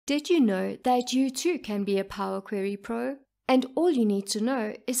Did you know that you too can be a Power Query Pro? And all you need to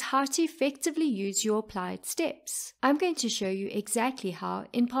know is how to effectively use your applied steps. I'm going to show you exactly how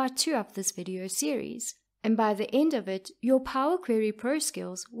in part 2 of this video series. And by the end of it, your Power Query Pro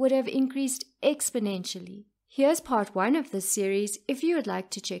skills would have increased exponentially. Here's part 1 of this series if you would like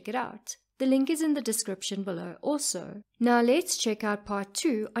to check it out. The link is in the description below also. Now let's check out part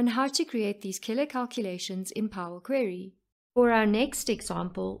 2 on how to create these killer calculations in Power Query. For our next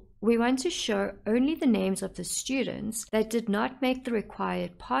example, we want to show only the names of the students that did not make the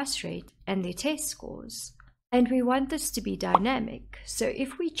required pass rate and their test scores. And we want this to be dynamic, so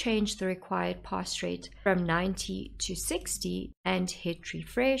if we change the required pass rate from 90 to 60 and hit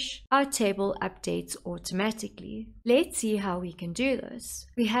refresh, our table updates automatically. Let's see how we can do this.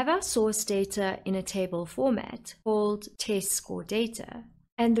 We have our source data in a table format called test score data.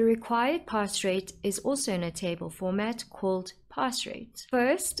 And the required pass rate is also in a table format called pass rate.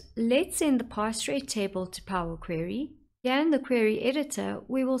 First, let's send the pass rate table to Power Query. Here in the query editor,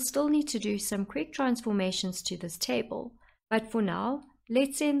 we will still need to do some quick transformations to this table. But for now,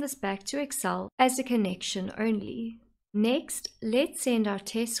 let's send this back to Excel as a connection only. Next, let's send our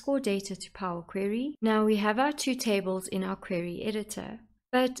test score data to Power Query. Now we have our two tables in our query editor.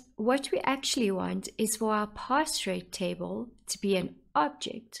 But what we actually want is for our pass rate table to be an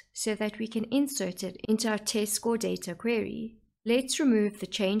object so that we can insert it into our test score data query. Let's remove the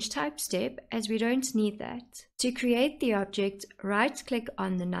change type step as we don't need that. To create the object, right-click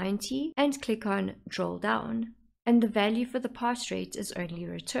on the 90 and click on Drill Down. And the value for the pass rate is only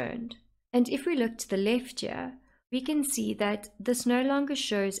returned. And if we look to the left here, we can see that this no longer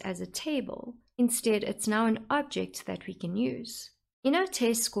shows as a table. Instead, it's now an object that we can use. In our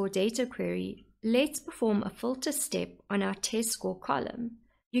test score data query, let's perform a filter step on our test score column.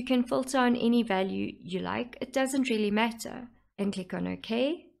 You can filter on any value you like, it doesn't really matter. And click on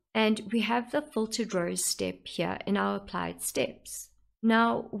OK. And we have the filtered rows step here in our applied steps.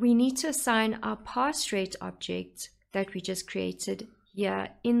 Now we need to assign our pass rate object that we just created here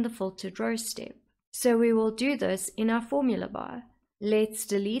in the filtered rows step. So we will do this in our formula bar. Let's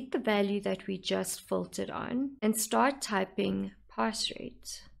delete the value that we just filtered on and start typing pass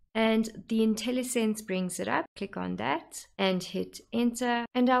rate. And the IntelliSense brings it up. Click on that and hit enter.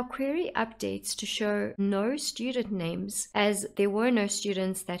 And our query updates to show no student names as there were no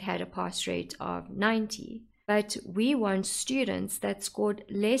students that had a pass rate of 90. But we want students that scored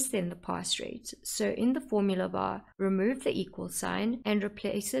less than the pass rate. So in the formula bar, remove the equal sign and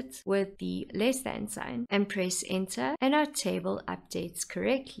replace it with the less than sign and press enter and our table updates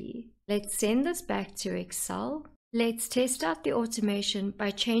correctly. Let's send this back to Excel. Let's test out the automation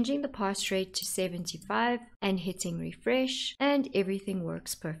by changing the pass rate to 75 and hitting refresh, and everything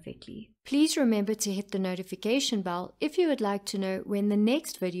works perfectly. Please remember to hit the notification bell if you would like to know when the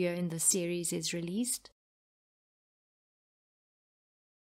next video in this series is released.